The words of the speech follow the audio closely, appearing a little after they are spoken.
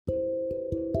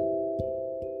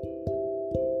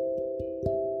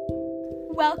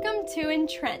Welcome to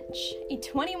EnTrench, a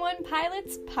 21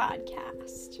 Pilots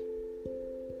podcast.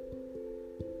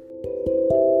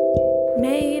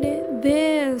 Made it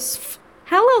this.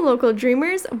 Hello, local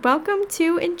dreamers. Welcome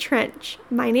to EnTrench.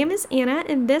 My name is Anna,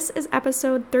 and this is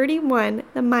episode 31,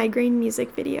 the Migraine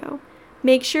music video.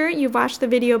 Make sure you've watched the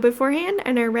video beforehand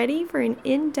and are ready for an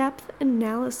in-depth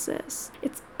analysis.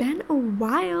 It's been a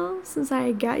while since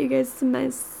I got you guys to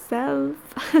myself.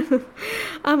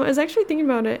 I was actually thinking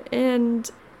about it, and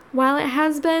while it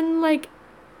has been like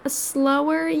a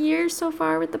slower year so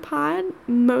far with the pod,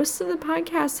 most of the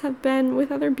podcasts have been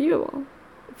with other people.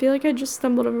 I feel like I just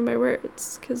stumbled over my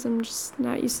words because I'm just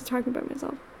not used to talking about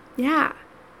myself. Yeah.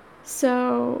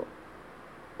 So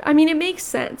I mean, it makes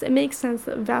sense. It makes sense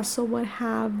that Vessel would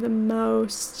have the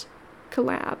most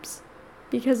collabs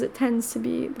because it tends to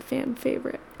be the fan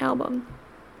favorite album.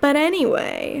 But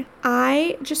anyway,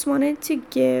 I just wanted to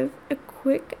give a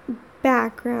quick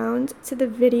background to the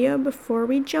video before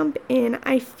we jump in.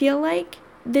 I feel like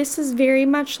this is very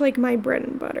much like my bread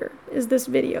and butter, is this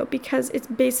video, because it's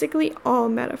basically all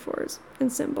metaphors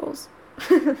and symbols.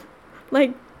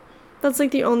 Like, that's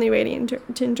like the only way to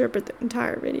interpret the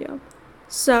entire video.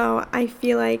 So I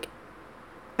feel like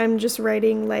I'm just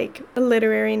writing like a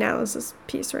literary analysis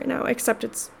piece right now, except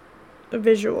it's a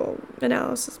visual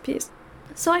analysis piece.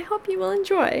 So I hope you will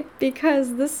enjoy,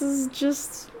 because this is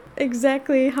just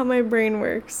exactly how my brain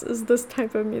works, is this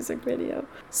type of music video.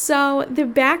 So the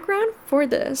background for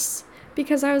this,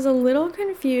 because I was a little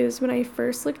confused when I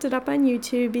first looked it up on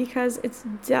YouTube, because it's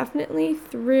definitely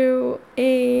through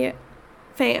a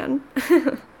fan.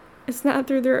 It's not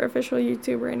through their official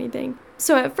YouTube or anything.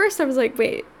 So at first I was like,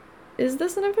 wait, is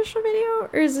this an official video?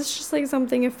 Or is this just like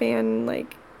something a fan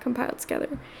like compiled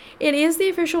together? It is the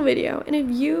official video. And if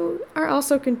you are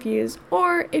also confused,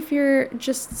 or if you're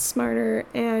just smarter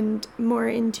and more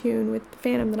in tune with the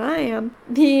fandom than I am,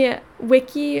 the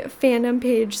wiki fandom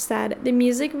page said the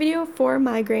music video for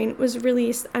Migraine was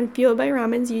released on Fueled by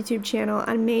Ramen's YouTube channel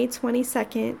on May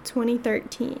 22nd,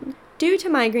 2013. Due to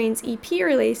Migraine's EP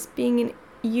release being an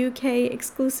UK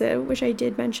exclusive, which I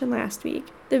did mention last week,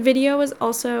 the video was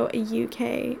also a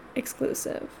UK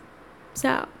exclusive.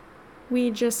 So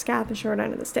we just got the short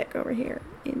end of the stick over here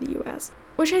in the US,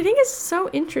 which I think is so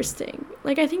interesting.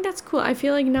 Like, I think that's cool. I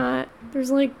feel like there's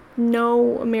like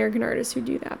no American artists who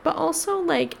do that. But also,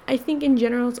 like, I think in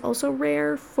general it's also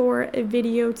rare for a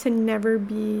video to never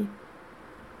be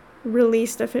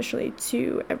released officially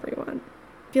to everyone.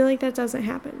 I feel like that doesn't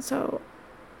happen. So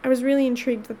I was really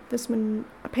intrigued that this one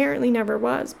apparently never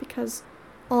was, because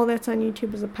all that's on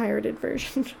YouTube is a pirated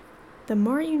version. The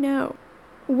more you know.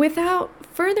 Without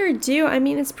further ado, I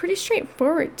mean, it's pretty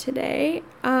straightforward today.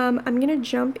 I'm going to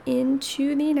jump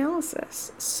into the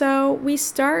analysis. So we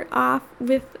start off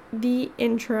with the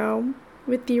intro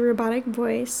with the robotic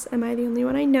voice, Am I the Only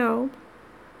One I Know?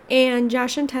 And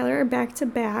Josh and Tyler are back to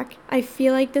back. I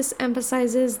feel like this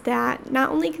emphasizes that not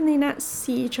only can they not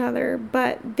see each other,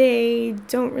 but they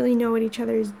don't really know what each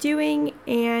other is doing,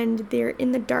 and they're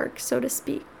in the dark, so to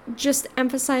speak. Just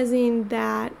emphasizing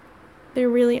that they're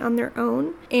really on their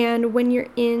own. And when you're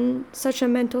in such a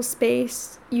mental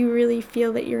space, you really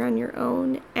feel that you're on your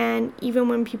own. And even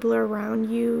when people are around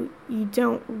you, you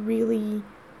don't really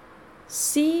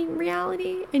see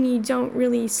reality, and you don't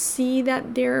really see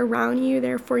that they're around you,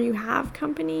 therefore you have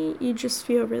company. You just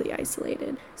feel really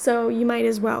isolated, so you might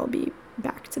as well be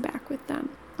back to back with them.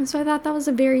 And so I thought that was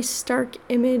a very stark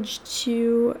image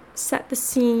to set the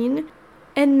scene.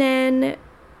 And then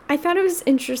I thought it was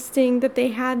interesting that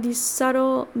they had these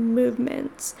subtle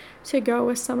movements to go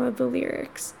with some of the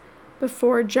lyrics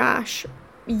before Josh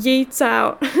yeets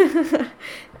out.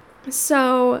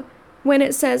 So when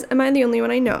it says, Am I the Only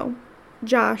One I Know?,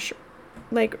 Josh,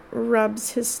 like,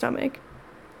 rubs his stomach.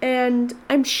 And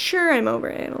I'm sure I'm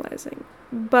overanalyzing,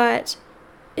 but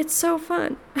it's so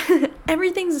fun.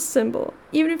 Everything's a symbol,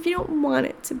 even if you don't want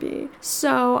it to be.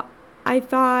 So I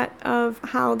thought of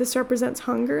how this represents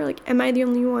hunger. Like, am I the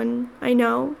only one I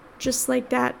know? Just like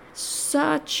that.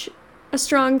 Such a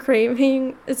strong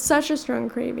craving. It's such a strong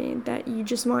craving that you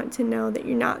just want to know that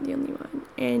you're not the only one.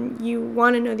 And you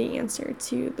want to know the answer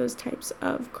to those types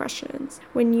of questions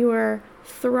when you are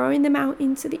throwing them out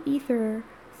into the ether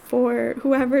for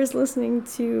whoever is listening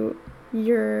to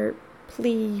your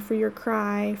plea, for your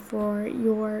cry, for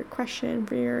your question,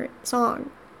 for your song.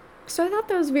 So I thought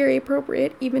that was very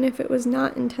appropriate, even if it was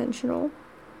not intentional.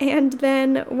 And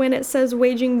then when it says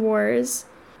waging wars,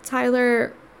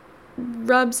 Tyler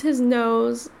rubs his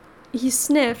nose, he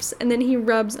sniffs, and then he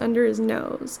rubs under his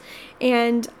nose.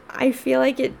 And I feel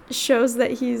like it shows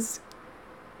that he's,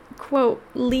 quote,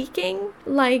 leaking.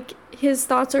 Like, his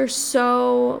thoughts are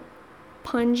so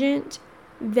pungent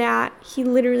that he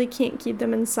literally can't keep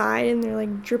them inside and they're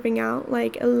like dripping out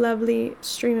like a lovely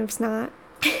stream of snot.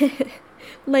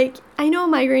 Like, I know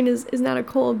migraine is not a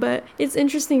cold, but it's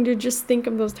interesting to just think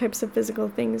of those types of physical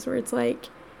things where it's like,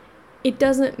 it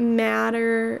doesn't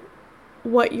matter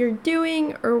what you're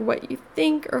doing or what you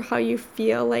think or how you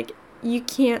feel, like, you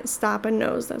can't stop a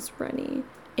nose that's runny.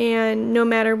 And no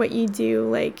matter what you do,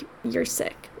 like, you're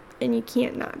sick and you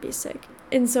can't not be sick.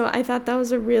 And so I thought that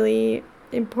was a really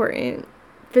important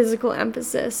physical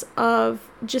emphasis of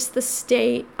just the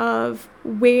state of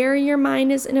where your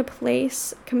mind is in a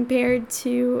place compared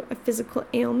to a physical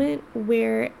ailment,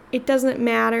 where it doesn't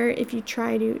matter if you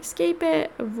try to escape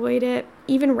it, avoid it,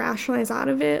 even rationalize out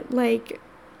of it. Like,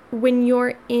 when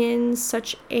you're in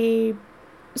such an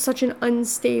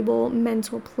unstable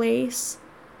mental place,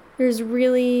 there's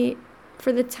really,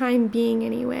 for the time being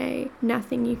anyway,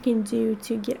 nothing you can do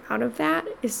to get out of that.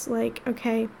 It's like,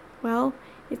 okay, well,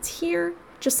 it's here.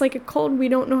 Just like a cold, we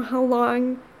don't know how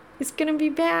long it's going to be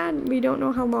bad. We don't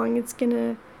know how long it's going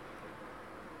to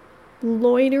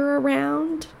loiter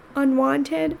around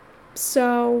unwanted.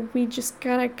 So we just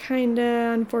gotta kind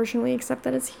of, unfortunately, accept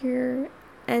that it's here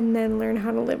and then learn how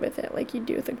to live with it like you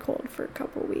do with a cold for a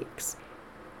couple weeks.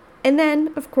 And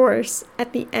then, of course,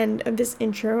 at the end of this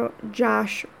intro,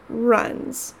 Josh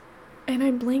runs. And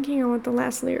I'm blanking on what the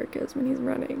last lyric is when he's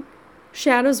running.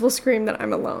 Shadows will scream that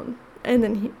I'm alone. And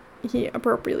then he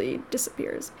appropriately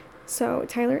disappears. So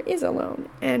Tyler is alone,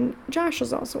 and Josh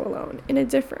is also alone in a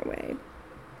different way.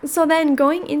 So then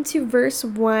going into verse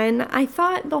 1, I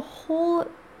thought the whole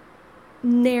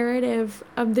narrative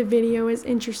of the video is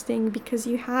interesting because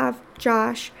you have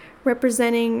Josh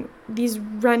representing these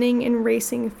running and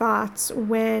racing thoughts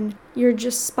when you're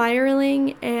just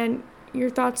spiraling and your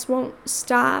thoughts won't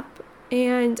stop.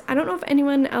 And I don't know if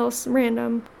anyone else,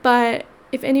 random, but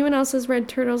if anyone else has read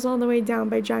Turtles All the Way Down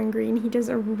by John Green, he does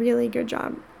a really good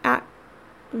job at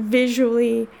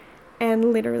visually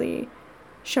and literally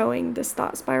showing this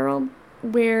thought spiral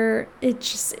where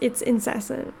it's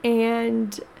incessant.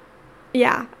 And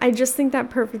yeah, I just think that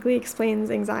perfectly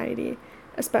explains anxiety,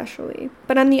 especially.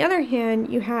 But on the other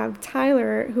hand, you have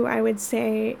Tyler, who I would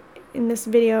say in this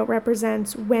video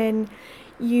represents when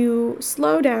you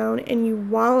slow down and you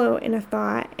wallow in a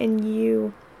thought and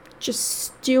you just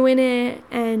stew in it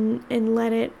and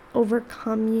let it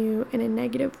overcome you in a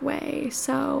negative way.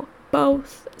 So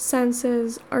both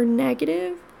senses are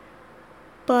negative,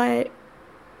 but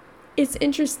it's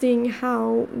interesting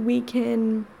how we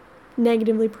can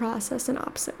negatively process in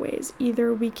opposite ways.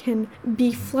 Either we can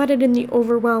be flooded in the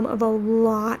overwhelm of a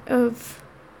lot of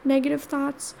negative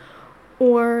thoughts,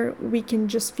 or we can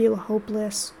just feel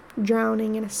hopeless,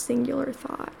 drowning in a singular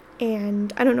thought.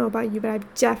 And I don't know about you, but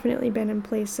I've definitely been in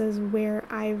places where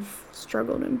I've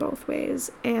struggled in both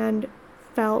ways and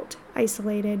felt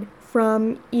isolated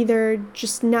from either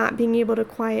just not being able to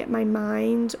quiet my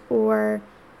mind or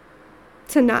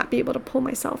to not be able to pull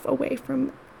myself away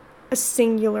from a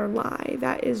singular lie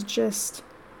that is just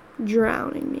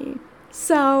drowning me.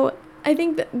 So I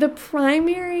think that the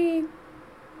primary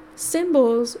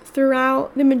symbols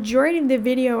throughout the majority of the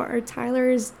video are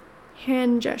Tyler's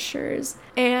hand gestures.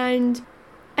 And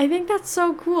I think that's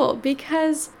so cool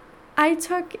because I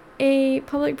took a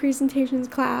public presentations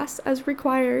class as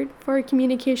required for a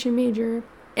communication major,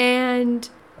 and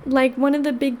like one of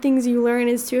the big things you learn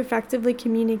is to effectively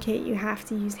communicate, you have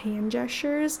to use hand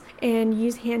gestures and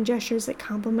use hand gestures that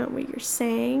complement what you're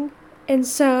saying. And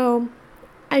so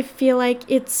I feel like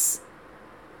it's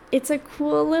a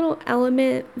cool little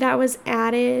element that was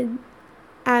added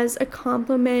as a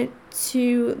complement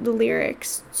to the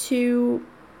lyrics, to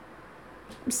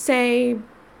say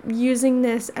using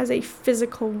this as a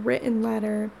physical written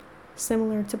letter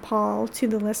similar to Paul to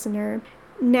the listener.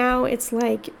 Now it's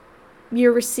like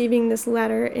you're receiving this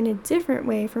letter in a different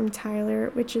way from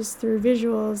Tyler, which is through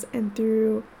visuals and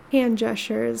through hand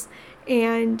gestures.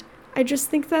 And I just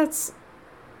think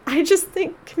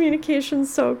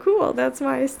communication's so cool. That's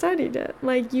why I studied it.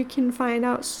 Like, you can find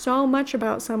out so much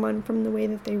about someone from the way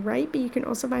that they write, but you can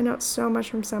also find out so much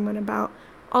from someone about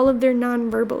all of their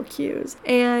nonverbal cues.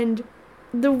 And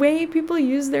the way people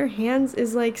use their hands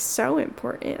is like so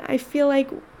important. I feel like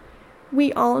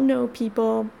we all know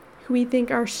people who we think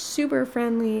are super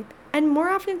friendly, and more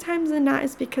oftentimes than not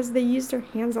it's because they use their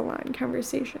hands a lot in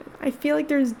conversation. I feel like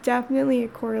there's definitely a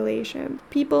correlation.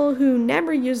 People who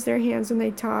never use their hands when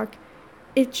they talk,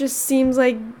 it just seems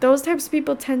like those types of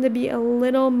people tend to be a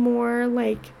little more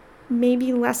like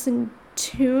maybe less in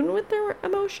tune with their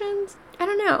emotions. I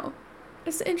don't know.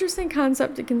 It's an interesting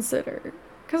concept to consider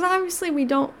because obviously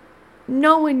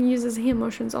no one uses hand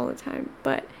motions all the time,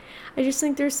 but I just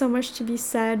think there's so much to be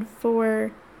said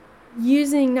for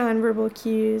using nonverbal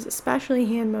cues, especially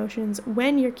hand motions,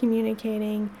 when you're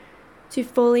communicating to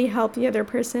fully help the other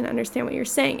person understand what you're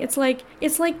saying. It's like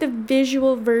the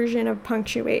visual version of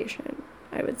punctuation,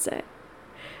 I would say.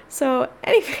 So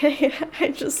anyway, I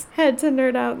just had to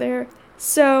nerd out there.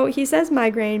 So he says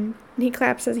migraine, and he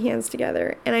claps his hands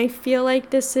together. And I feel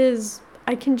like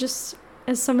I can just,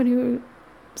 as someone who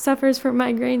suffers from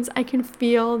migraines, I can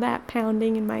feel that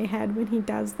pounding in my head when he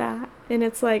does that. And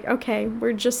it's like, okay,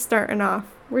 we're just starting off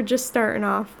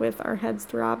with our heads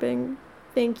throbbing.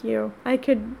 Thank you. I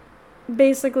could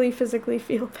basically physically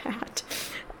feel that.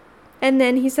 And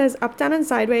then he says up, down, and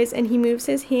sideways, and he moves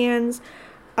his hands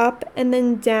up and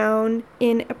then down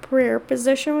in a prayer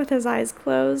position with his eyes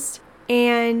closed.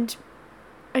 And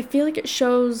I feel like it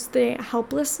shows the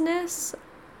helplessness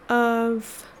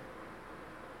of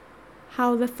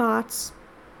how the thoughts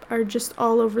are just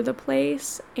all over the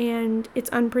place, and it's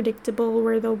unpredictable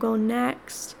where they'll go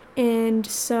next. And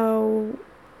so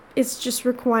it's just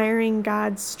requiring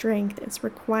God's strength. It's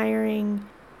requiring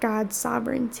God's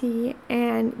sovereignty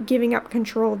and giving up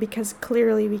control, because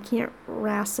clearly we can't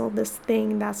wrestle this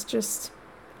thing that's just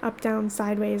up, down,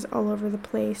 sideways, all over the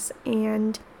place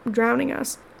and drowning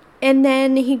us. And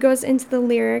then he goes into the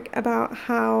lyric about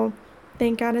how,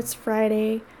 thank God it's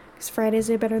Friday, because Fridays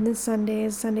are better than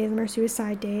Sundays. Sundays are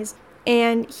suicide days.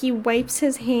 And he wipes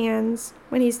his hands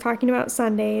when he's talking about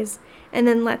Sundays and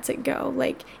then lets it go.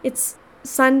 Like, it's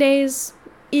Sundays,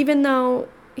 even though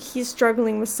he's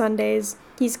struggling with Sundays,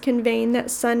 he's conveying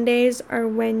that Sundays are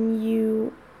when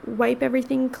you wipe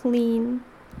everything clean,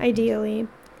 ideally,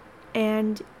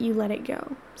 and you let it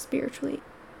go spiritually.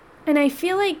 And I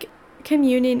feel like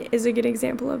communion is a good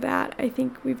example of that. I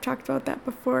think we've talked about that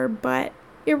before, but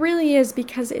it really is,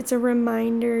 because it's a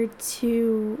reminder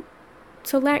to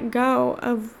let go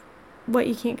of what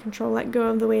you can't control, let go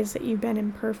of the ways that you've been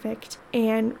imperfect,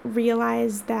 and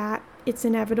realize that it's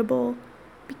inevitable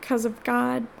because of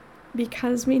God,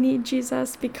 because we need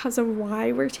Jesus, because of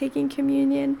why we're taking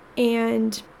communion.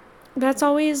 And that's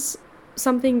always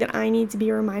something that I need to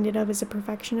be reminded of as a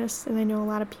perfectionist. And I know a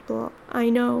lot of people I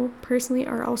know personally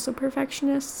are also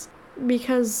perfectionists,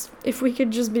 because if we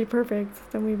could just be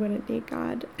perfect, then we wouldn't need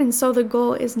God. And so the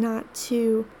goal is not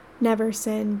to never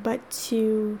sin, but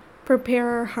to prepare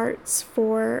our hearts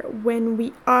for when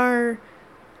we are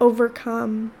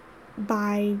overcome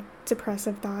by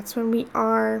depressive thoughts, when we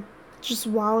are just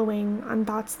wallowing on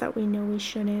thoughts that we know we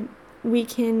shouldn't, we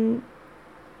can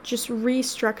just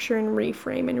restructure and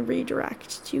reframe and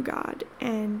redirect to God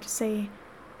and say,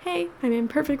 hey, I'm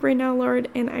imperfect right now, Lord,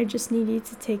 and I just need you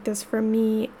to take this from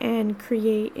me and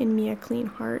create in me a clean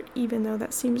heart, even though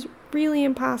that seems really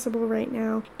impossible right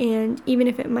now. And even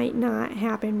if it might not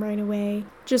happen right away,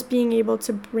 just being able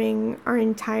to bring our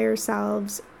entire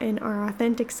selves and our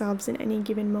authentic selves in any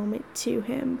given moment to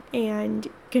Him and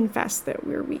confess that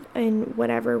we're weak in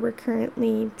whatever we're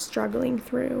currently struggling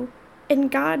through. And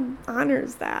God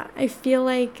honors that. I feel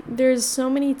like there's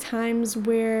so many times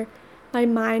where my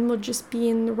mind will just be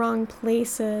in the wrong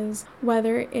places,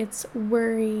 whether it's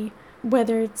worry,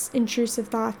 whether it's intrusive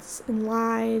thoughts and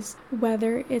lies,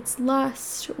 whether it's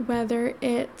lust, whether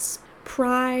it's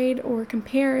pride or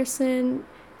comparison,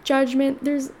 judgment.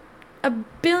 There's a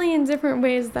billion different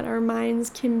ways that our minds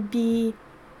can be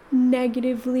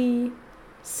negatively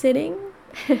sitting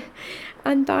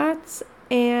on thoughts,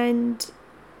 and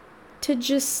to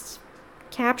just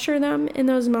capture them in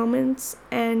those moments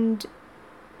and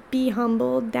be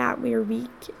humbled that we're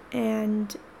weak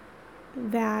and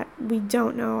that we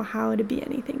don't know how to be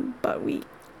anything but weak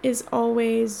is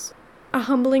always a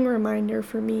humbling reminder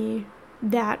for me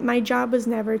that my job was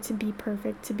never to be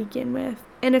perfect to begin with.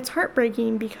 And it's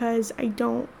heartbreaking because I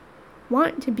don't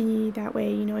want to be that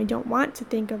way. I don't want to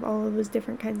think of all of those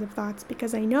different kinds of thoughts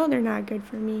because I know they're not good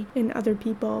for me and other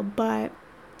people, but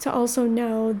to also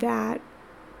know that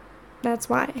that's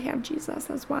why I have Jesus.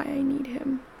 That's why I need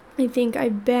Him. I think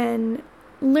I've been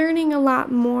learning a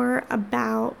lot more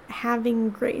about having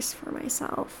grace for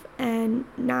myself and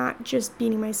not just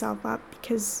beating myself up,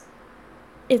 because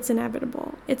it's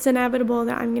inevitable. It's inevitable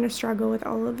that I'm going to struggle with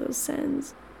all of those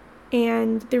sins.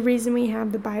 And the reason we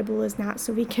have the Bible is not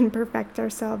so we can perfect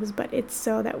ourselves, but it's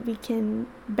so that we can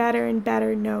better and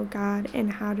better know God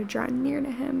and how to draw near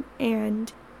to Him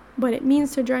and what it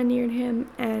means to draw near to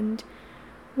Him and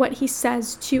what He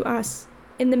says to us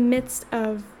in the midst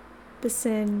of the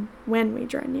sin when we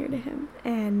draw near to Him.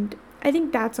 And I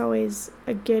think that's always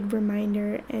a good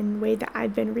reminder and way that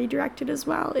I've been redirected as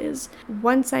well, is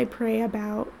once I pray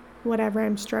about whatever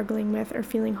I'm struggling with or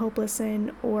feeling hopeless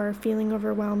in or feeling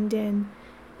overwhelmed in,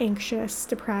 anxious,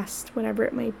 depressed, whatever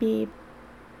it might be.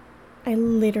 I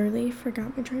literally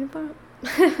forgot my train of thought.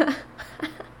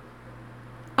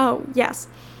 Oh, yes.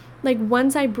 Like,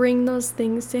 once I bring those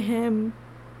things to him,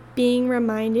 being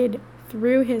reminded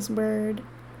through his word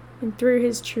and through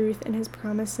his truth and his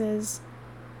promises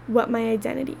what my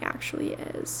identity actually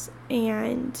is.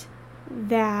 And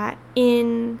that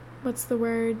in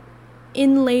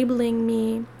labeling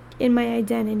me in my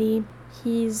identity,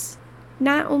 he's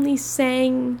not only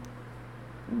saying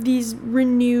these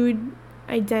renewed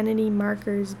identity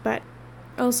markers, but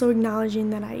also acknowledging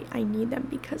that I need them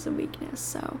because of weakness.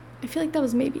 So I feel like that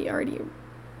was maybe already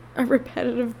a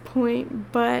repetitive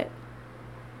point, but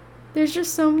there's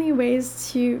just so many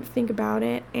ways to think about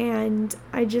it, and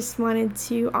I just wanted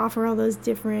to offer all those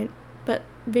different but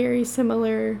very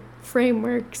similar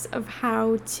frameworks of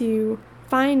how to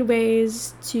find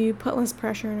ways to put less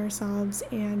pressure on ourselves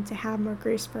and to have more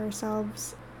grace for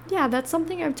ourselves. Yeah, that's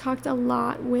something I've talked a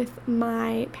lot with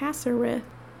my pastor with,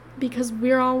 because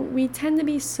we tend to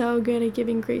be so good at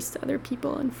giving grace to other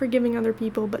people and forgiving other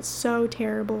people, but so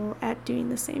terrible at doing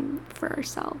the same for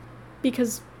ourselves.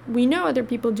 Because we know other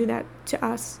people do that to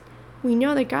us. We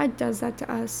know that God does that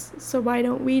to us. So why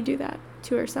don't we do that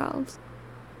to ourselves?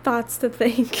 Thoughts to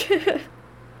think.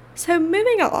 So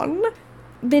moving on.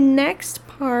 The next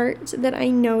part that I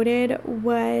noted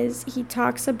was he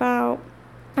talks about,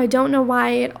 I don't know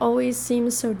why it always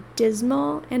seems so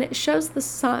dismal, and it shows the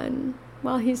sun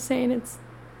while he's saying it's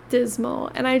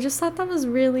dismal. And I just thought that was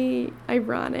really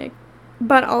ironic,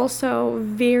 but also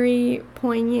very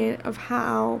poignant of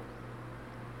how,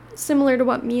 similar to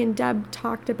what me and Deb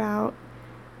talked about,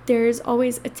 there's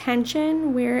always a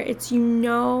tension where it's,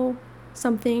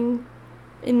 something,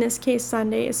 in this case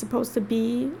Sunday, is supposed to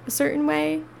be a certain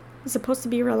way. It's supposed to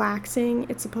be relaxing.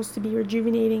 It's supposed to be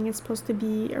rejuvenating. It's supposed to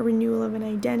be a renewal of an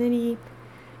identity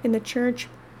in the church.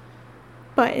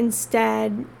 But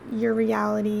instead, your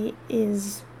reality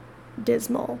is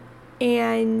dismal.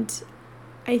 And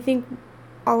I think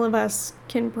all of us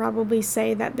can probably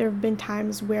say that there have been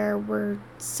times where we're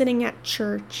sitting at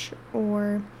church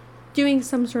or doing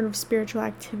some sort of spiritual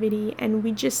activity, and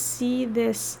we just see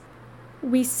this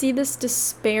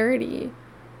disparity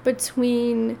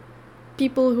between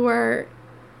people who are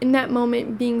in that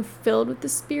moment being filled with the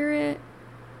Spirit,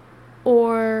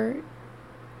 or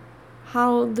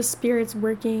how the Spirit's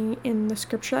working in the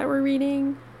scripture that we're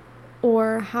reading,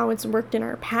 or how it's worked in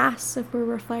our past if we're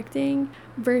reflecting,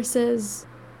 versus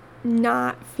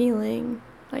not feeling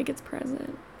like it's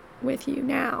present with you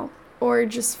now, or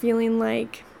just feeling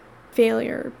like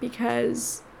failure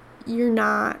because you're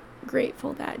not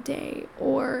grateful that day,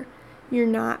 or you're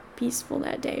not peaceful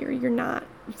that day, or you're not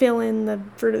feeling the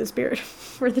fruit of the Spirit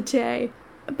for the day.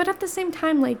 But at the same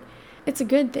time, like, it's a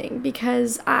good thing,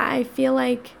 because I feel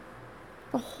like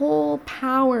the whole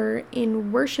power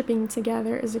in worshiping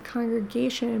together as a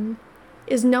congregation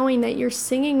is knowing that you're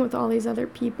singing with all these other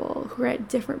people who are at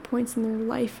different points in their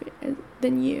life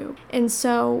than you. And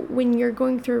so when you're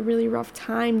going through a really rough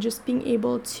time, just being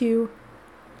able to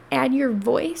add your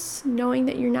voice, knowing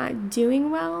that you're not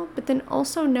doing well, but then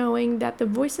also knowing that the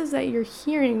voices that you're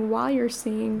hearing while you're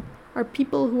singing are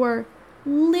people who are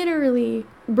literally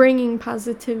bringing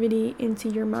positivity into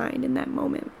your mind in that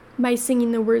moment by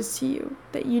singing the words to you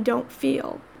that you don't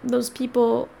feel. Those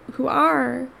people who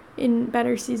are in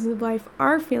better seasons of life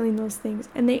are feeling those things,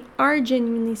 and they are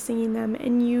genuinely singing them,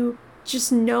 and you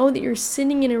just know that you're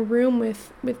sitting in a room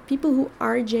with people who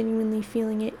are genuinely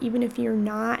feeling it, even if you're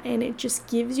not, and it just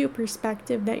gives you a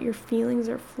perspective that your feelings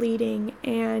are fleeting.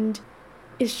 And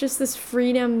it's just this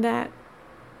freedom that,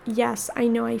 yes, I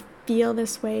know I feel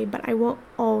this way, but I won't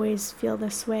always feel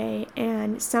this way,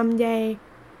 and someday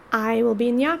I will be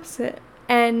in the opposite.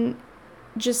 And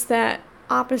just that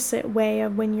opposite way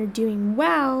of when you're doing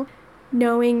well,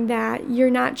 knowing that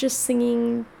you're not just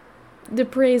singing the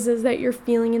praises that you're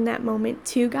feeling in that moment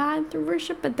to God through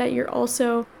worship, but that you're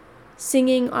also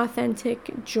singing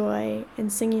authentic joy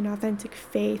and singing authentic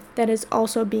faith that is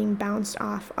also being bounced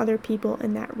off other people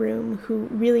in that room who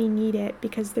really need it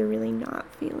because they're really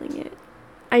not feeling it.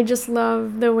 I just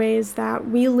love the ways that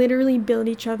we literally build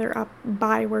each other up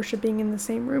by worshiping in the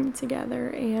same room together,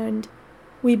 and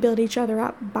we build each other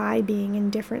up by being in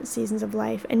different seasons of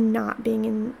life and not being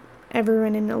in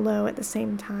everyone in a low at the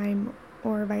same time,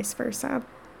 or vice versa,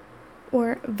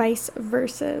 or vice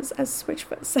versas, as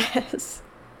Switchfoot says.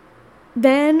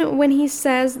 Then when he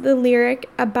says the lyric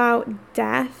about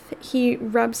death, he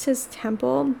rubs his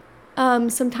temple.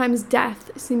 Sometimes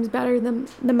death seems better than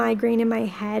the migraine in my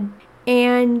head.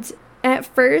 And at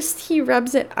first he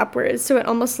rubs it upwards, so it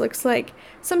almost looks like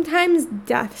sometimes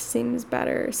death seems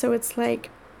better. So it's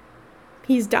like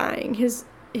he's dying. His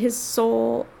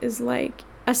soul is like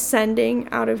ascending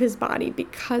out of his body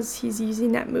because he's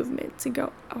using that movement to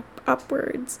go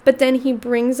upwards. But then he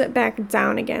brings it back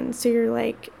down again. So you're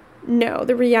like, no,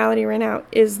 the reality right now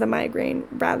is the migraine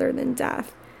rather than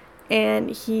death.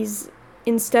 And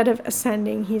instead of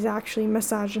ascending, he's actually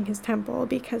massaging his temple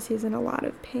because he's in a lot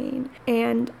of pain.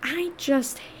 And I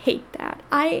just hate that.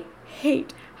 I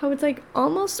hate how it's like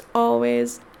almost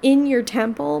always in your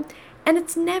temple, and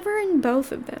it's never in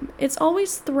both of them. It's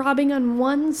always throbbing on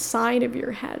one side of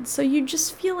your head. So you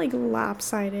just feel like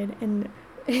lopsided and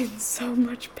in so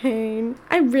much pain.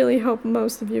 I really hope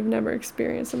most of you have never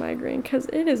experienced a migraine because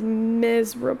it is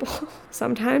miserable.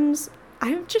 Sometimes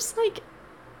I'm just like,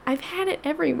 I've had it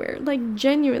everywhere. Like,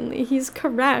 genuinely, he's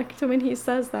correct when he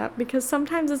says that, because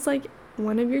sometimes it's like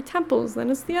one of your temples,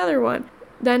 then it's the other one.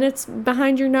 Then it's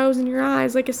behind your nose and your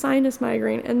eyes, like a sinus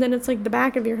migraine. And then it's like the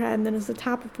back of your head, and then it's the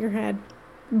top of your head.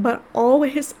 But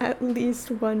always at least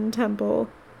one temple.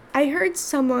 I heard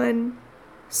someone...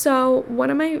 So one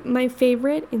of my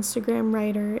favorite Instagram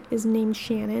writer is named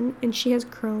Shannon, and she has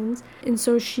Crohn's. And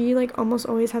so she like almost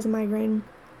always has a migraine.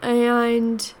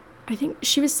 And I think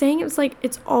she was saying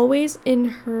it's always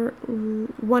in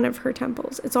one of her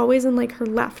temples. It's always in like her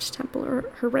left temple or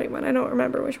her right one. I don't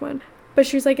remember which one. But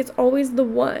she was like, it's always the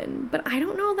one. But I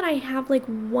don't know that I have like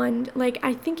one, like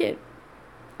I think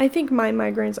my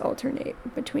migraines alternate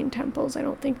between temples. I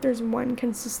don't think there's one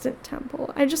consistent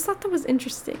temple. I just thought that was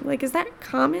interesting. Like, is that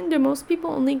common? Do most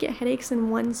people only get headaches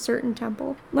in one certain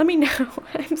temple? Let me know.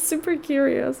 I'm super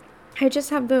curious. I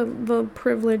just have the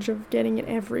privilege of getting it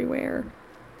everywhere.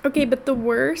 Okay, but the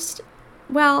worst,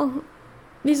 well,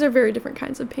 these are very different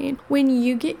kinds of pain. When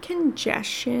you get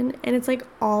congestion and it's like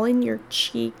all in your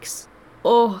cheeks,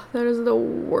 oh, that is the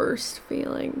worst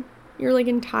feeling. Your like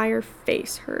entire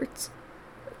face hurts.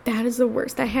 That is the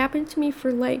worst. That happened to me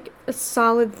for like a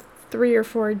solid 3 or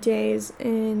 4 days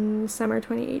in summer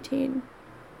 2018.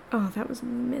 Oh, that was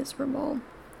miserable.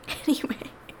 Anyway,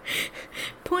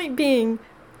 point being,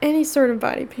 any sort of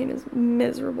body pain is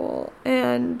miserable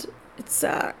and it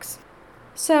sucks.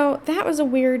 So that was a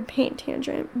weird pain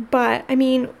tangent, but I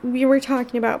mean, we were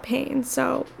talking about pain,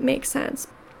 so makes sense.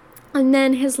 And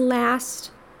then his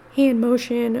last hand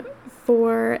motion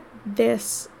for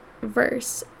this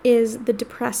verse is the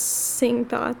depressing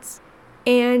thoughts.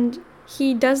 And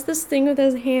he does this thing with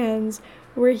his hands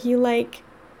where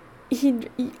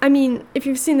I mean, if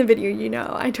you've seen the video, you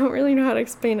know. I don't really know how to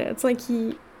explain it. It's like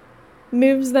he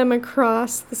moves them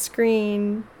across the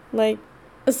screen like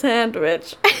a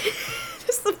sandwich.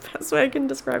 That's the best way I can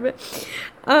describe it.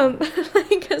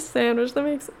 Like a sandwich.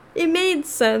 It made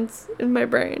sense in my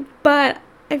brain. But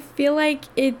I feel like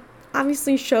it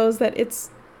obviously shows that it's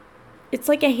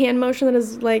like a hand motion that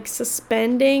is like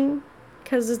suspending,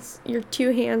 because your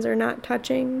two hands are not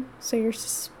touching. So you're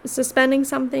suspending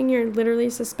something. You're literally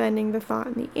suspending the thought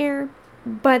in the air.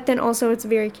 But then also it's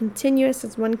very continuous.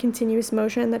 It's one continuous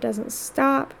motion that doesn't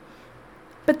stop.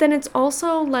 But then it's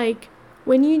also like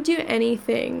when you do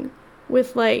anything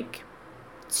with like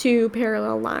 2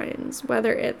 parallel lines,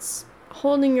 whether it's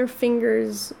holding your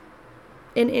fingers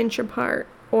an inch apart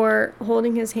or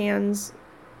holding his hands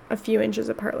a few inches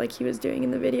apart like he was doing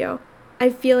in the video, I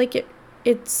feel like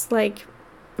it's like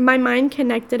my mind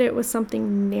connected it with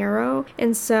something narrow,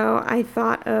 and so I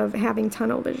thought of having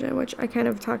tunnel vision, which I kind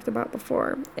of talked about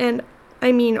before. And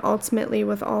I mean, ultimately,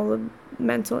 with all the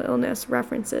mental illness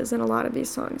references in a lot of these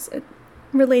songs, it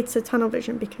relates to tunnel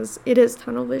vision because it is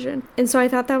tunnel vision. And so I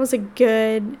thought that was a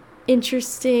good,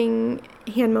 interesting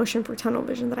hand motion for tunnel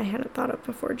vision that I hadn't thought of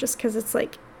before, just because it's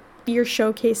like you're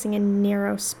showcasing a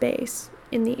narrow space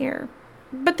in the air.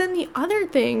 But then the other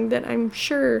thing that I'm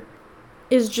sure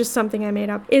is just something I made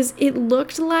up is it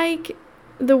looked like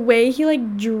the way he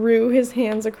like drew his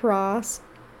hands across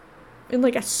in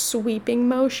like a sweeping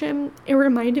motion, it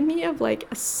reminded me of like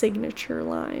a signature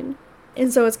line.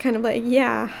 And so it's kind of like,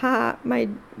 yeah, my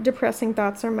depressing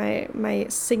thoughts are my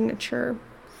signature,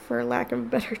 for lack of a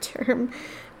better term.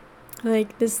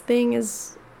 Like, this thing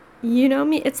is, you know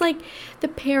me. It's like the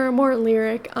Paramore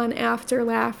lyric on After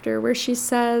Laughter where she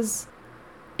says,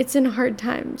 it's in hard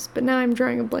times, but now I'm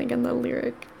drawing a blank on the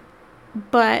lyric.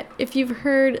 But if you've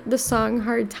heard the song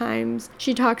Hard Times,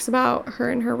 she talks about her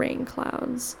and her rain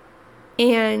clouds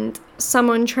and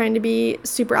someone trying to be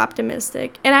super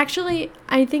optimistic. And actually,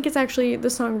 I think it's actually the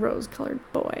song Rose Colored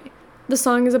Boy. The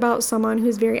song is about someone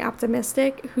who's very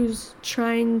optimistic, who's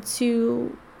trying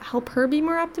to help her be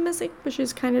more optimistic, but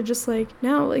she's kind of just like,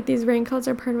 no, like these rain clouds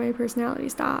are part of my personality,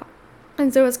 stop.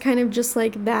 And so it's kind of just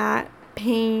like that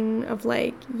pain of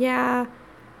like, yeah,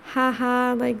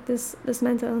 haha, like this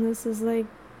mental illness is like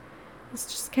it's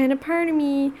just kind of part of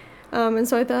me. And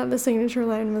so I thought the signature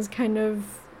line was kind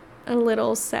of a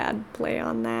little sad play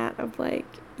on that of like,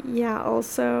 yeah,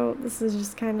 also this is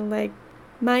just kind of like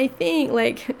my thing.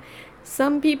 Like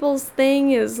some people's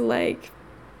thing is like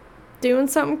doing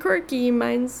something quirky,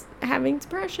 mine's having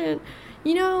depression.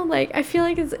 Like I feel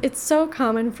like it's so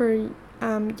common for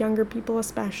younger people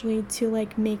especially to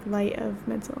like make light of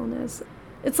mental illness.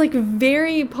 It's like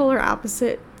very polar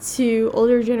opposite to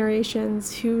older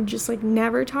generations who just like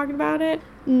never talked about it.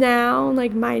 Now,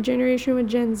 like my generation with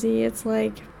Gen Z, it's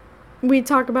like we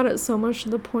talk about it so much to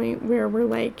the point where we're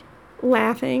like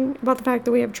laughing about the fact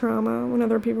that we have trauma when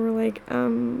other people are like,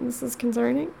 this is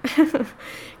concerning.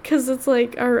 Because it's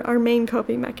like our main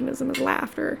coping mechanism is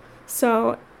laughter.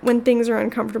 So when things are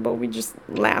uncomfortable, we just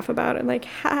laugh about it like,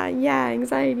 ha, yeah,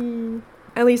 anxiety.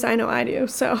 At least I know I do,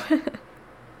 so.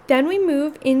 Then we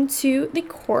move into the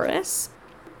chorus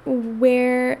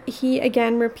where he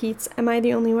again repeats, "Am I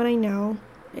the only one I know?"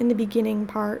 in the beginning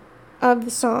part of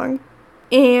the song.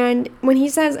 And when he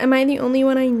says, "Am I the only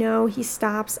one I know?" he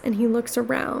stops and he looks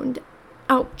around.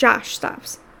 Oh, Josh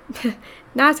stops.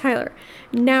 Not Tyler.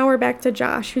 Now we're back to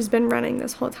Josh, who's been running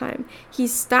this whole time. He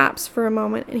stops for a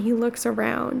moment and he looks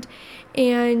around.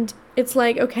 And it's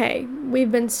like, okay,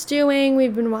 we've been stewing,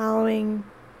 we've been wallowing,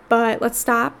 but let's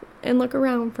stop and look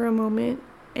around for a moment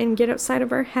and get outside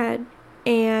of our head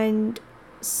and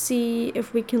see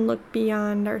if we can look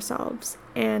beyond ourselves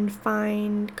and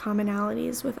find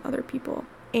commonalities with other people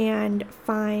and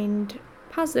find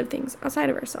positive things outside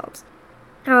of ourselves.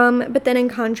 But then in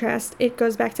contrast, it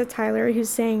goes back to Tyler, who's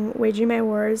saying, "Waging my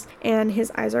wars," and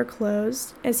his eyes are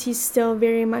closed as he's still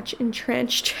very much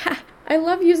entrenched. I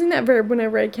love using that verb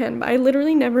whenever I can, but I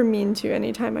literally never mean to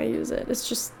anytime I use it. It's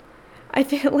just, I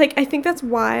think that's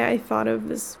why I thought of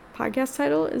this podcast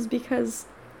title, is because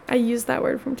I use that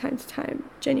word from time to time,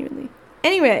 genuinely.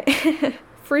 Anyway,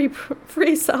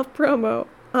 free self-promo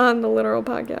on the Literal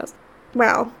Podcast.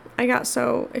 Wow, I got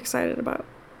so excited about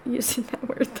using that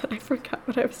word that I forgot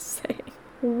what I was saying.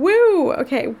 Woo!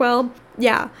 Okay, well,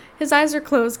 yeah, his eyes are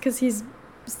closed because he's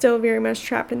still very much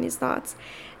trapped in these thoughts.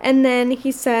 And then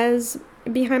he says,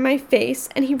 "Behind my face,"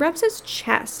 and he rubs his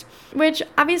chest, which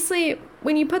obviously,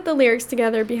 when you put the lyrics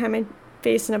together, "behind my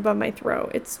face and above my throat,"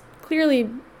 it's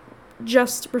clearly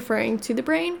just referring to the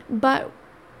brain. But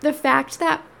the fact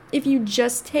that if you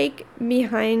just take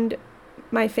 "behind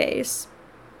my face,"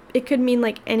 it could mean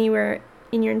like anywhere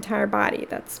in your entire body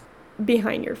that's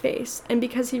behind your face. And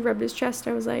because he rubbed his chest,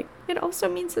 I was like, it also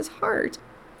means his heart.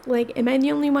 Like, am I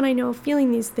the only one I know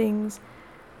feeling these things,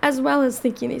 as well as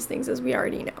thinking these things, as we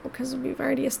already know, because we've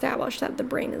already established that the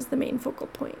brain is the main focal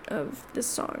point of this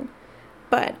song.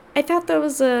 But I thought that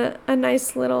was a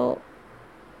nice little,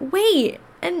 wait,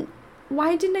 and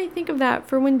why didn't I think of that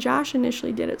for when Josh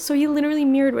initially did it? So he literally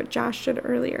mirrored what Josh did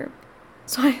earlier.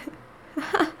 So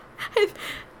I've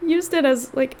used it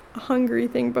as like a hungry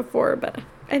thing before, but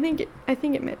I think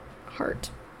it meant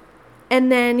heart.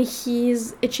 And then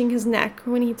he's itching his neck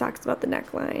when he talks about the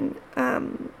neckline,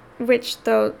 which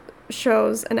though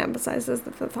shows and emphasizes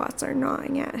that the thoughts are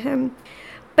gnawing at him.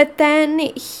 But then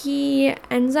he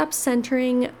ends up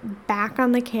centering back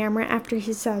on the camera after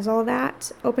he says all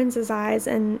that, opens his eyes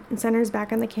and centers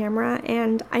back on the camera.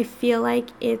 And I feel like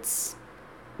it's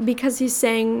because he's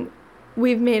saying,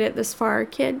 "We've made it this far,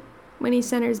 kid," when he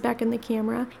centers back in the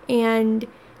camera. And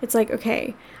it's like,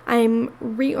 okay, I'm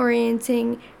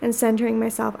reorienting and centering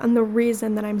myself on the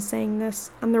reason that I'm saying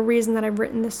this, on the reason that I've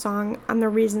written this song, on the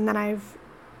reason that I've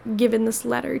given this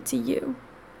letter to you,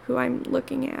 who I'm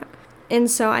looking at. And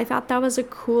so I thought that was a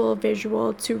cool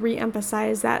visual to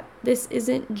re-emphasize that this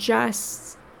isn't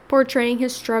just portraying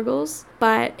his struggles,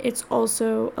 but it's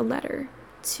also a letter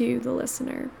to the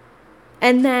listener.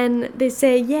 And then they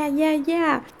say, "Yeah, yeah,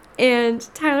 yeah." And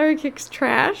Tyler kicks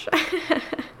trash,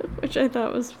 which I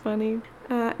thought was funny.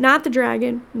 Not the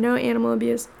dragon, no animal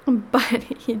abuse, but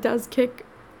he does kick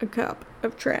a cup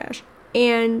of trash.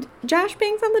 And Josh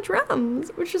bangs on the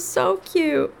drums, which is so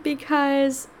cute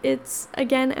because it's,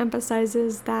 again,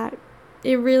 emphasizes that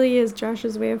it really is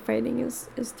Josh's way of fighting is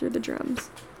through the drums.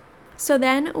 So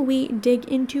then we dig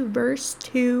into verse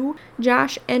 2.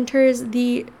 Josh enters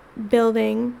the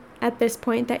building at this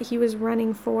point that he was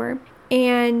running for.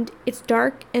 And it's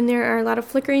dark and there are a lot of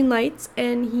flickering lights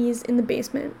and he's in the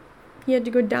basement. He had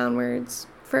to go downwards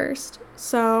first.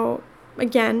 So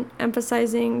again,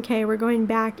 emphasizing, okay, we're going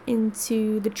back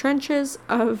into the trenches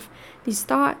of these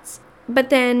thoughts. But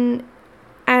then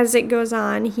as it goes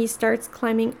on, he starts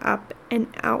climbing up and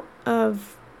out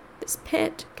of this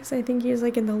pit, because I think he's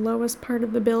like in the lowest part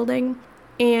of the building,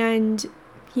 and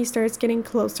he starts getting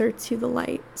closer to the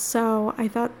light. So I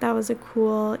thought that was a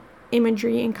cool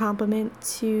imagery in complement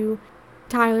to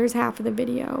Tyler's half of the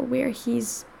video, where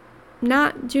he's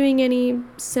not doing any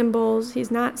symbols,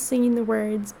 he's not singing the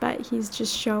words, but he's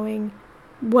just showing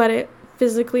what it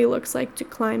physically looks like to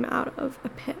climb out of a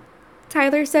pit.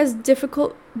 Tyler says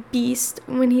difficult beast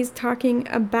when he's talking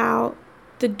about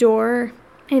the door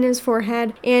in his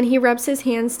forehead, and he rubs his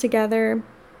hands together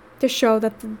to show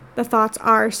that the thoughts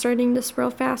are starting to swirl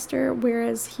faster,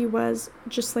 whereas he was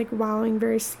just like wallowing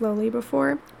very slowly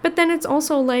before. But then it's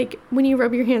also like when you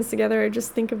rub your hands together, I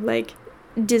just think of like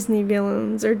Disney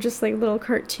villains or just like little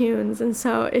cartoons, and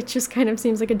so it just kind of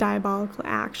seems like a diabolical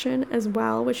action as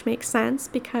well, which makes sense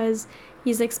because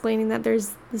he's explaining that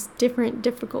there's this different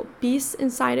difficult beast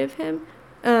inside of him,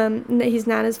 and that he's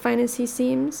not as fine as he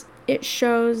seems. It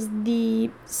shows the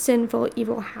sinful,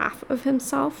 evil half of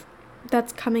himself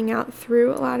that's coming out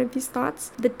through a lot of these thoughts,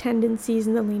 the tendencies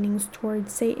and the leanings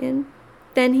towards Satan.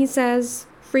 Then he says,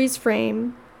 freeze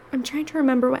frame. I'm trying to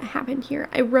remember what happened here.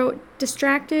 I wrote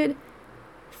distracted,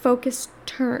 focus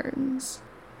turns.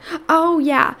 Oh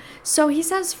yeah, so he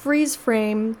says freeze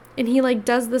frame, and he like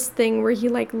does this thing where he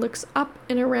like looks up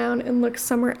and around and looks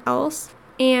somewhere else.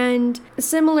 And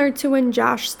similar to when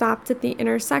Josh stopped at the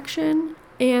intersection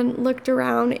and looked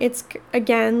around, it's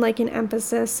again like an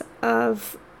emphasis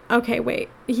of, okay, wait,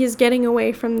 he's getting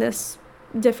away from this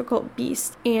difficult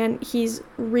beast and he's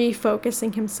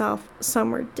refocusing himself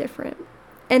somewhere different.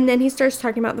 And then he starts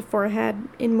talking about the forehead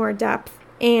in more depth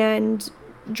and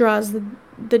draws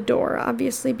the door,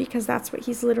 obviously, because that's what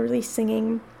he's literally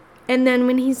singing. And then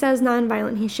when he says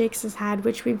nonviolent, he shakes his head,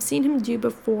 which we've seen him do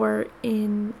before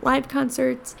in live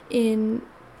concerts, in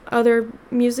other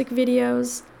music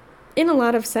videos, in a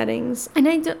lot of settings. And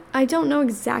I don't know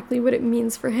exactly what it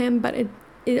means for him, but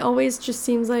it always just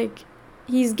seems like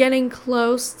he's getting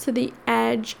close to the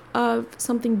edge of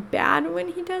something bad when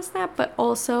he does that, but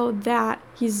also that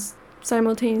he's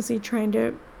simultaneously trying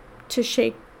to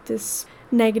shake this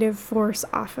negative force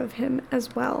off of him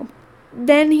as well.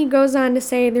 Then he goes on to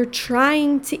say, they're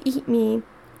trying to eat me.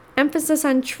 Emphasis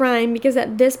on trying, because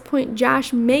at this point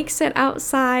Josh makes it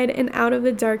outside and out of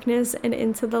the darkness and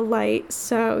into the light,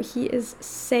 so he is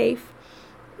safe.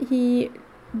 He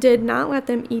did not let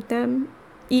them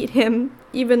eat him,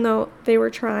 even though they were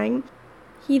trying.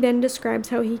 He then describes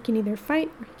how he can either fight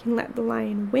or he can let the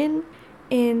lion win,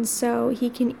 and so he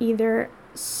can either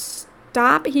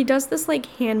stop. He does this like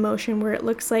hand motion where it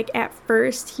looks like at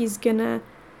first he's gonna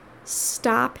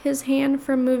stop his hand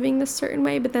from moving the certain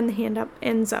way, but then the hand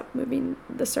ends up moving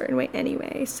the certain way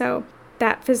anyway. So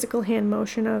that physical hand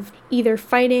motion of either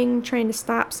fighting, trying to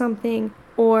stop something,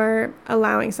 or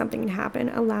allowing something to happen,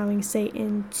 allowing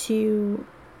Satan to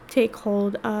take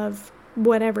hold of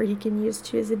whatever he can use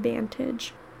to his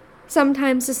advantage.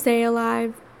 Sometimes to stay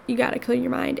alive, you gotta kill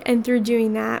your mind, and through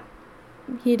doing that,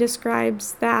 he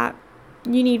describes that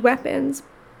you need weapons.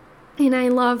 And I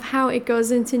love how it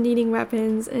goes into needing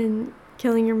weapons and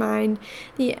killing your mind.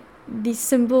 The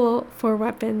symbol for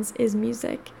weapons is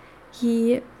music.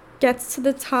 He gets to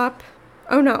the top.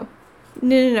 Oh, no.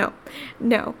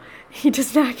 No. He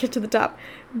does not get to the top.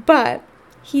 But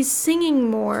he's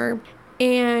singing more,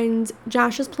 and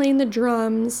Josh is playing the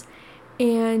drums,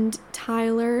 and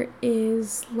Tyler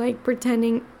is like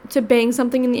pretending to bang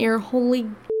something in the air. Holy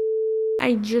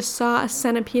I just saw a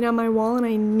centipede on my wall and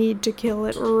I need to kill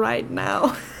it right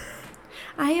now.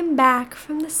 I am back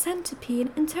from the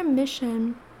centipede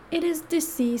intermission. It is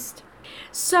deceased.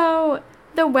 So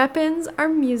the weapons are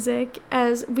music,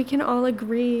 as we can all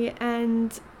agree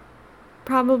and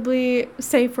probably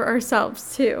say for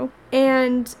ourselves too.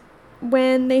 And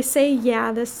when they say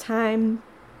yeah this time,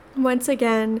 once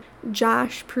again,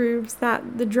 Josh proves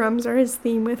that the drums are his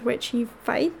theme with which he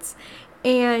fights.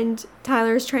 And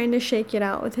Tyler's trying to shake it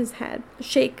out with his head.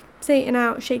 Shake Satan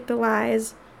out, shake the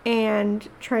lies, and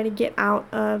try to get out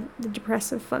of the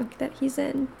depressive funk that he's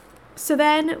in. So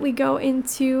then we go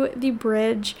into the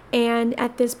bridge, and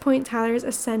at this point Tyler's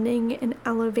ascending in an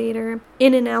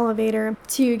elevator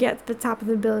to get to the top of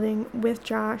the building with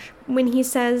Josh. When he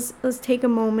says, let's take a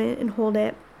moment and hold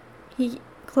it, he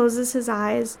closes his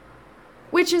eyes.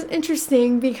 Which is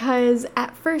interesting because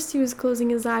at first he was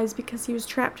closing his eyes because he was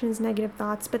trapped in his negative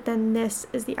thoughts, but then this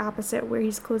is the opposite, where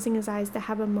he's closing his eyes to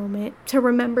have a moment to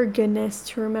remember goodness,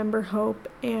 to remember hope,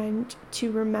 and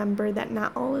to remember that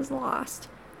not all is lost.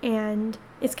 And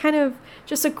it's kind of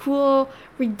just a cool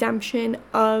redemption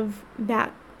of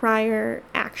that prior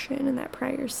action and that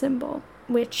prior symbol,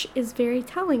 which is very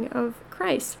telling of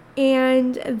Christ.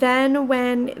 And then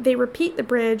when they repeat the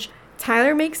bridge,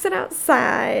 Tyler makes it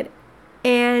outside.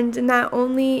 And not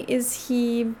only is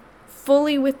he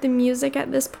fully with the music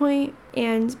at this point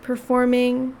and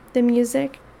performing the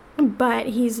music, but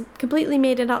he's completely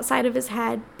made it outside of his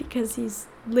head because he's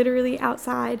literally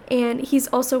outside. And he's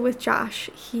also with Josh.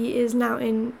 He is now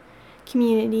in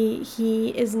community. He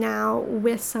is now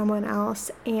with someone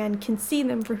else and can see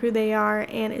them for who they are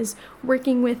and is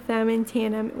working with them in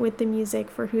tandem with the music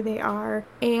for who they are.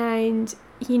 And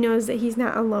he knows that he's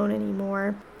not alone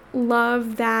anymore.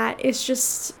 Love that. It's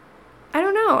just, I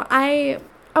don't know. I,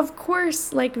 of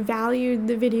course, valued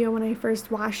the video when I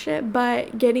first watched it,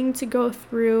 but getting to go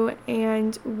through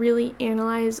and really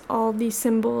analyze all these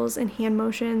symbols and hand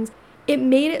motions, it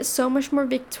made it so much more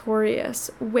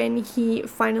victorious when Tyler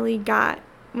finally got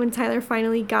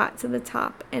to the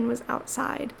top and was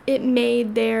outside. It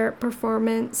made their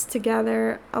performance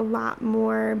together a lot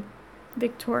more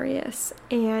victorious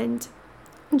and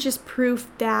just proof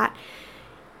that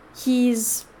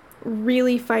he's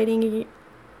really fighting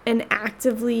and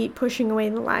actively pushing away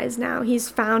the lies now. He's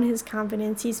found his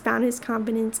confidence. He's found his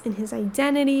confidence in his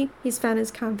identity. He's found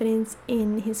his confidence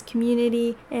in his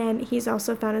community. And he's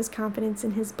also found his confidence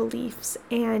in his beliefs.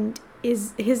 And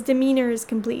his demeanor is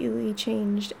completely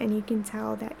changed. And you can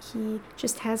tell that he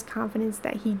just has confidence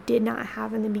that he did not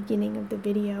have in the beginning of the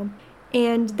video.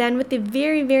 And then with the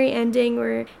very, very ending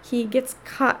where he gets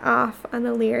cut off on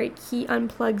the lyric, he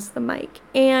unplugs the mic.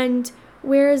 And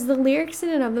whereas the lyrics in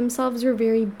and of themselves were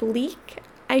very bleak,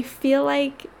 I feel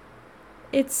like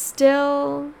it's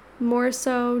still more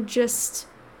so just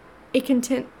a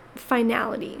content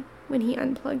finality when he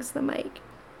unplugs the mic.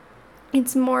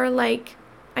 It's more like,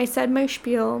 I said my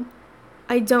spiel,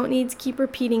 I don't need to keep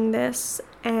repeating this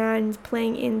and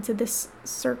playing into this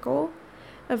circle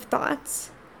of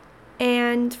thoughts.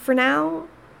 And for now,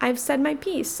 I've said my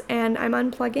piece and I'm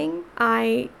unplugging.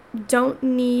 I don't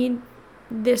need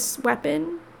this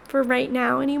weapon for right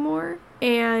now anymore,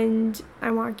 and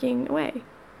I'm walking away.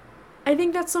 I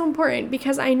think that's so important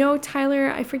because I know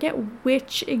Tyler, I forget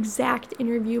which exact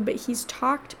interview, but he's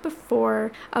talked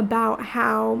before about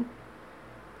how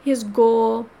his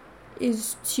goal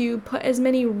is to put as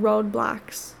many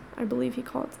roadblocks, I believe he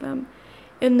called them,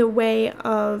 in the way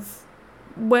of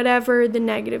whatever the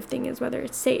negative thing is, whether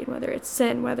it's Satan, whether it's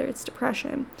sin, whether it's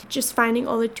depression, just finding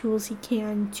all the tools he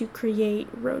can to create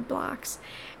roadblocks.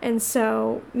 And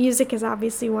so music is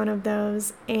obviously one of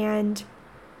those. And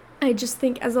I just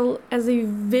think as a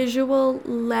visual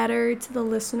letter to the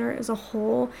listener as a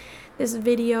whole, this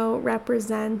video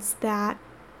represents that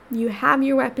you have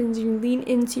your weapons, you lean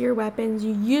into your weapons,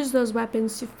 you use those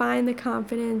weapons to find the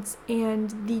confidence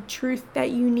and the truth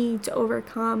that you need to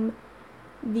overcome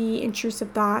the intrusive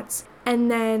thoughts,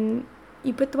 and then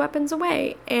you put the weapons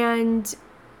away and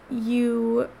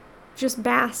you just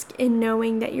bask in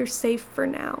knowing that you're safe for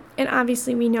now. And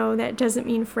obviously we know that doesn't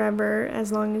mean forever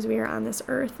as long as we are on this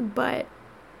earth, but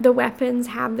the weapons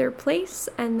have their place,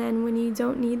 and then when you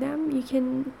don't need them, you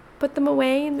can put them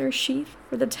away in their sheath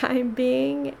for the time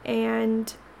being.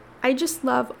 And I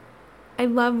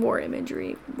love war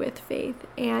imagery with faith,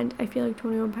 and I feel like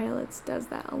 21 Pilots does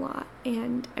that a lot,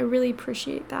 and I really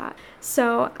appreciate that.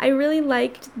 So I really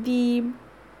liked the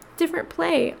different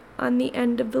play on the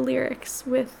end of the lyrics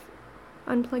with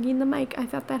unplugging the mic. I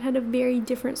thought that had a very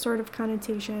different sort of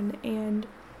connotation, and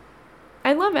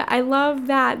I love it. I love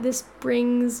that this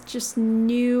brings just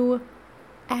new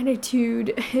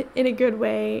attitude in a good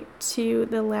way to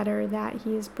the letter that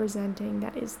he is presenting,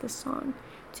 that is the song,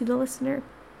 to the listener.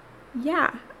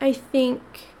 Yeah, I think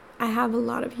I have a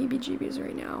lot of heebie-jeebies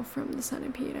right now from the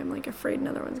centipede. I'm afraid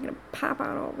another one's gonna pop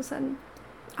out all of a sudden.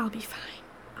 I'll be fine.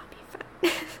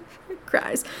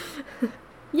 Cries.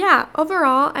 Yeah,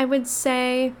 overall, I would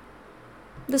say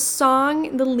the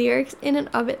song, the lyrics in and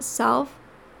of itself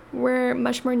were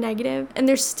much more negative, and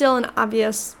there's still an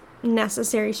obvious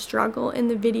necessary struggle in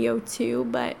the video too,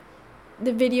 but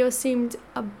the video seemed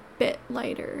a bit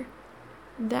lighter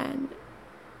than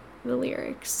the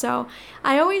lyrics. So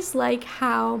I always like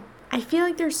how I feel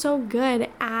like they're so good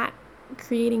at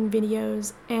creating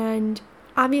videos, and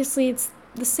obviously it's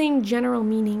the same general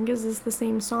meaning because it's the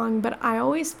same song, but I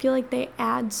always feel like they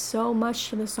add so much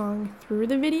to the song through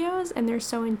the videos, and they're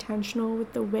so intentional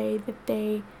with the way that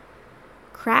they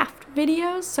craft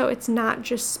videos, so it's not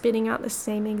just spitting out the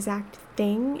same exact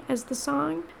thing as the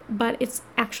song, but it's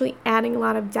actually adding a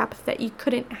lot of depth that you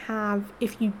couldn't have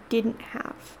if you didn't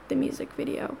have the music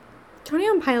video.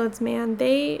 21 Pilots, man,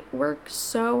 they work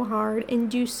so hard and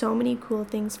do so many cool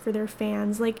things for their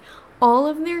fans. All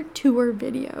of their tour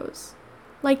videos,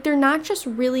 they're not just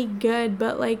really good,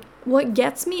 but what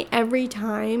gets me every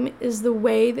time is the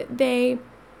way that they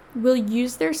will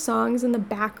use their songs in the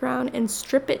background and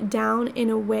strip it down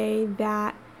in a way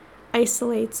that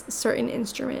isolates certain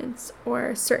instruments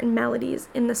or certain melodies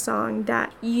in the song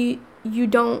that you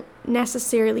don't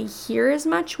necessarily hear as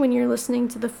much when you're listening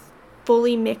to the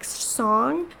fully mixed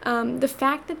song. The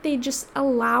fact that they just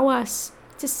allow us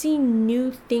to see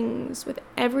new things with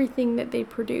everything that they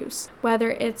produce,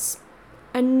 whether it's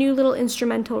a new little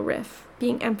instrumental riff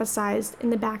being emphasized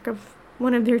in the back of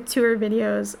one of their tour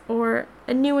videos or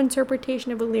a new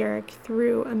interpretation of a lyric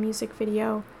through a music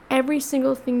video. Every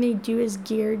single thing they do is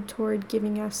geared toward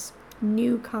giving us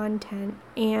new content,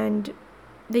 and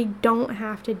they don't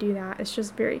have to do that. It's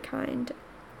just very kind.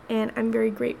 And I'm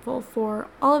very grateful for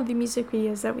all of the music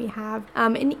videos that we have.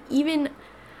 And even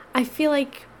I feel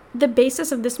like the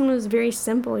basis of this one was very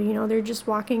simple. They're just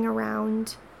walking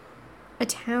around a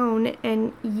town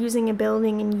and using a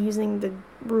building and using the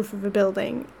roof of a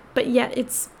building. But yet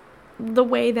it's the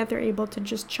way that they're able to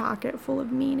just chock it full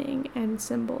of meaning and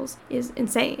symbols is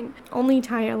insane. Only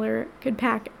Tyler could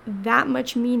pack that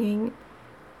much meaning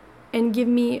and give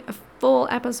me a full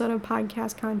episode of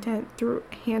podcast content through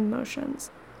hand motions.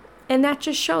 And that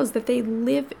just shows that they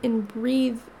live and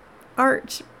breathe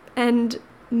art and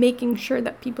making sure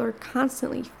that people are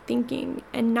constantly thinking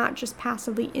and not just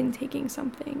passively intaking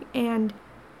something. And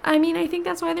I think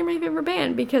that's why they're my favorite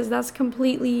band, because that's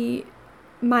completely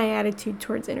my attitude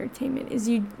towards entertainment, is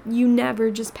you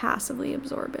never just passively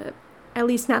absorb it. At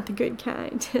least not the good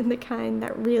kind, and the kind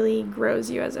that really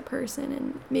grows you as a person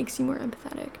and makes you more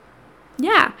empathetic.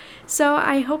 Yeah, so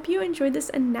I hope you enjoyed this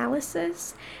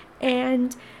analysis,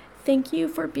 and thank you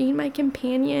for being my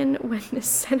companion when this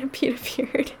centipede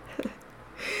appeared.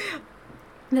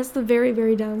 That's the very,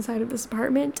 very downside of this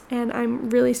apartment, and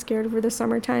I'm really scared for the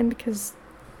summertime because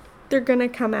they're gonna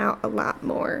come out a lot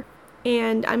more.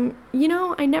 And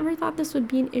I never thought this would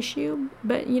be an issue,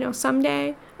 but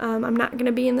someday I'm not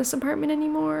gonna be in this apartment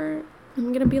anymore.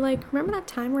 I'm gonna be like, remember that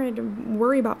time where I had to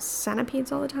worry about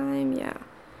centipedes all the time? Yeah.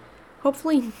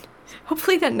 Hopefully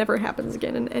that never happens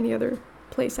again in any other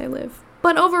place I live.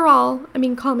 But overall,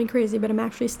 call me crazy, but I'm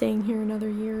actually staying here another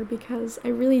year because I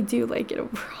really do like it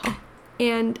overall.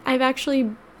 And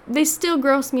they still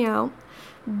gross me out,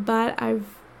 but I've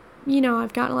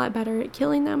gotten a lot better at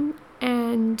killing them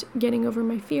and getting over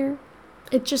my fear.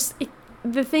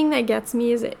 The thing that gets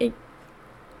me is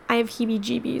I have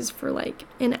heebie-jeebies for like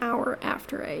an hour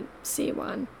after I see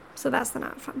one. So that's the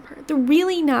not fun part. The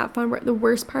really not fun part, the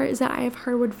worst part, is that I have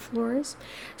hardwood floors.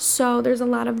 So there's a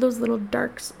lot of those little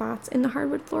dark spots in the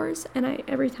hardwood floors. And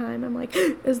every time I'm like,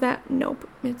 is that? Nope,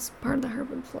 it's part of the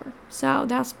hardwood floor. So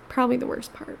that's probably the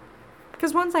worst part.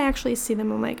 Because once I actually see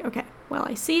them, I'm like, okay, well,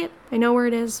 I see it. I know where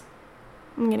it is.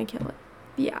 I'm going to kill it.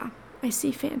 Yeah, I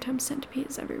see phantom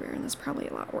centipedes everywhere, and that's probably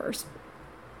a lot worse.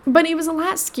 But it was a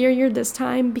lot scarier this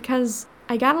time because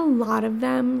I got a lot of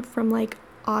them from like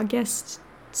August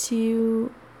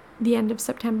to the end of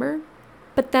September,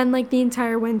 but then like the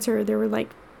entire winter there were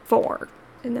like 4,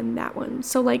 and then that one.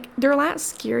 So like they're a lot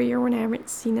scarier when I haven't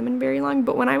seen them in very long,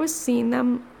 but when I was seeing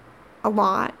them a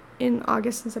lot in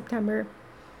August and September,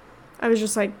 I was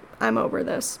just like, I'm over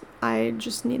this. I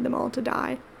just need them all to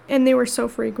die. And they were so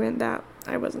frequent that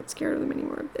I wasn't scared of them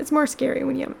anymore. It's more scary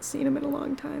when you haven't seen them in a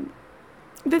long time.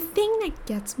 The thing that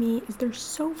gets me is they're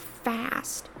so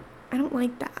fast. I don't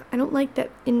like that. I don't like that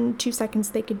in 2 seconds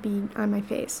they could be on my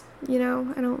face. I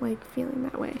don't like feeling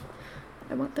that way.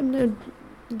 I want them to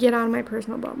get out of my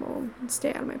personal bubble and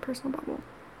stay out of my personal bubble.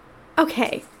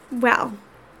 Okay, well,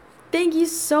 thank you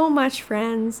so much,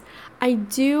 friends. I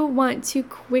do want to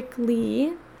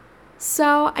quickly...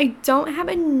 So I don't have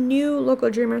a new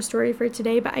local dreamer story for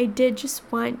today, but I did just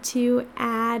want to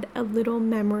add a little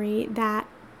memory that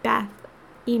Beth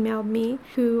emailed me,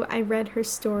 who I read her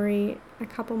story a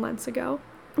couple months ago.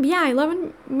 But yeah, I love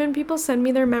when people send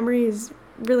me their memories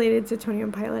related to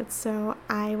 21 Pilots, so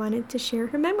I wanted to share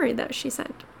her memory that she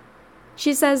sent.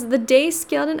 She says, the day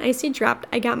Scaled and Icy dropped,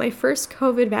 I got my first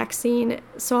COVID vaccine,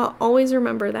 so I'll always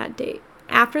remember that date.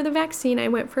 After the vaccine, I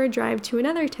went for a drive to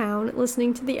another town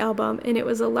listening to the album, and it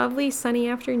was a lovely sunny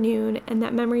afternoon, and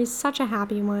that memory is such a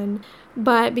happy one.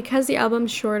 But because the album's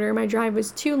shorter, my drive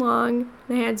was too long,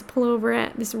 and I had to pull over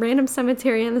at this random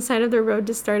cemetery on the side of the road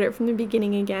to start it from the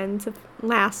beginning again to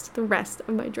last the rest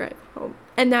of my drive home.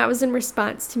 And that was in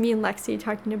response to me and Lexi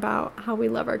talking about how we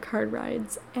love our car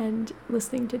rides and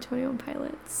listening to 21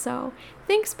 Pilots. So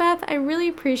thanks, Beth. I really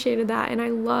appreciated that, and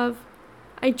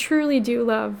I truly do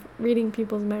love reading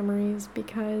people's memories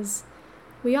because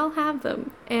we all have them.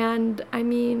 And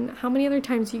how many other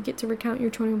times do you get to recount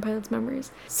your 21 Pilots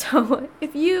memories? So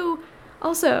if you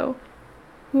also,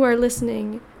 who are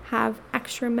listening, have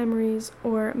extra memories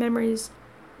or memories,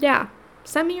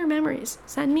 Send me your memories.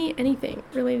 Send me anything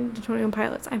related to 21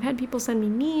 Pilots. I've had people send me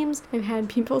memes. I've had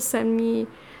people send me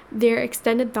their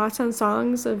extended thoughts on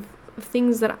songs of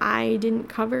things that I didn't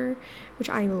cover, which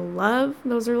I love.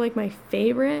 Those are like my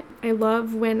favorite. I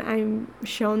love when I'm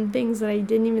shown things that I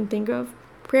didn't even think of.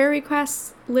 Prayer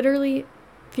requests, literally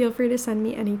feel free to send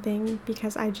me anything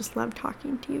because I just love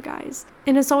talking to you guys.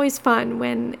 And it's always fun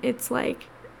when it's like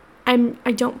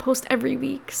I don't post every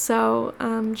week, so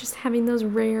just having those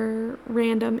rare,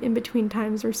 random in-between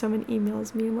times where someone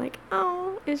emails me, I'm like,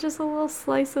 oh, it's just a little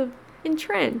slice of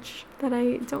EnTrench that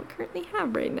I don't currently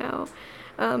have right now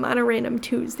on a random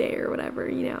Tuesday or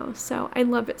whatever, so I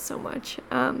love it so much,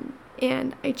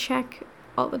 and I check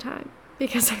all the time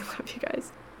because I love you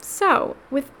guys. So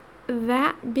with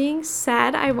that being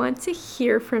said, I want to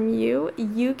hear from you.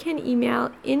 You can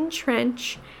email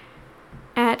EnTrench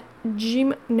at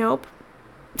nope.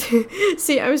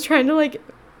 See, I was trying to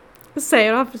say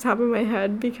it off the top of my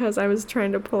head because I was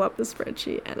trying to pull up the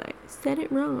spreadsheet and I said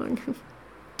it wrong.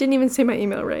 Didn't even say my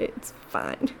email right. It's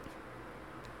fine.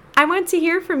 I want to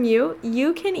hear from you.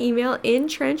 You can email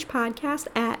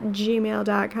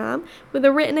EnTrenchPodcast@gmail.com with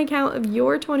a written account of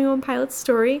your 21 Pilots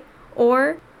story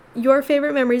or your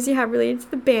favorite memories you have related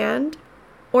to the band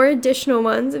or additional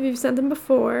ones if you've sent them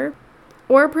before.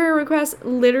 Or a prayer request.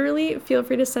 Literally, feel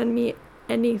free to send me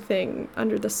anything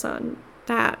under the sun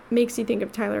that makes you think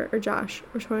of Tyler or Josh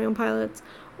or 21 Pilots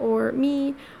or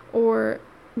me or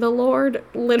the Lord.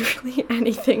 Literally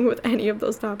anything with any of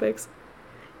those topics.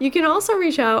 You can also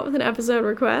reach out with an episode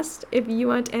request if you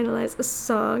want to analyze a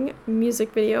song,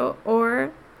 music video,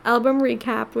 or album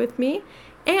recap with me.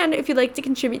 And if you'd like to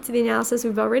contribute to the analysis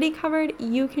we've already covered,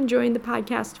 you can join the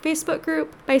podcast Facebook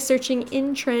group by searching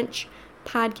EnTrench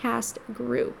podcast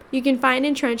group. You can find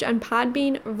EnTrench on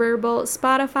Podbean, Verbal,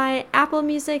 Spotify, Apple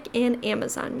Music, and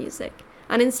Amazon Music.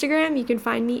 On Instagram, you can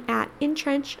find me at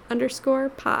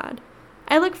EnTrench_pod.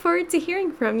 I look forward to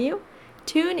hearing from you.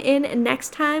 Tune in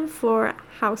next time for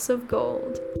House of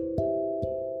Gold.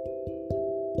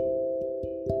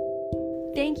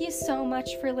 Thank you so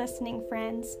much for listening,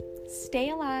 friends.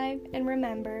 Stay alive and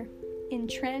remember,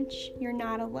 EnTrench, you're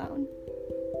not alone.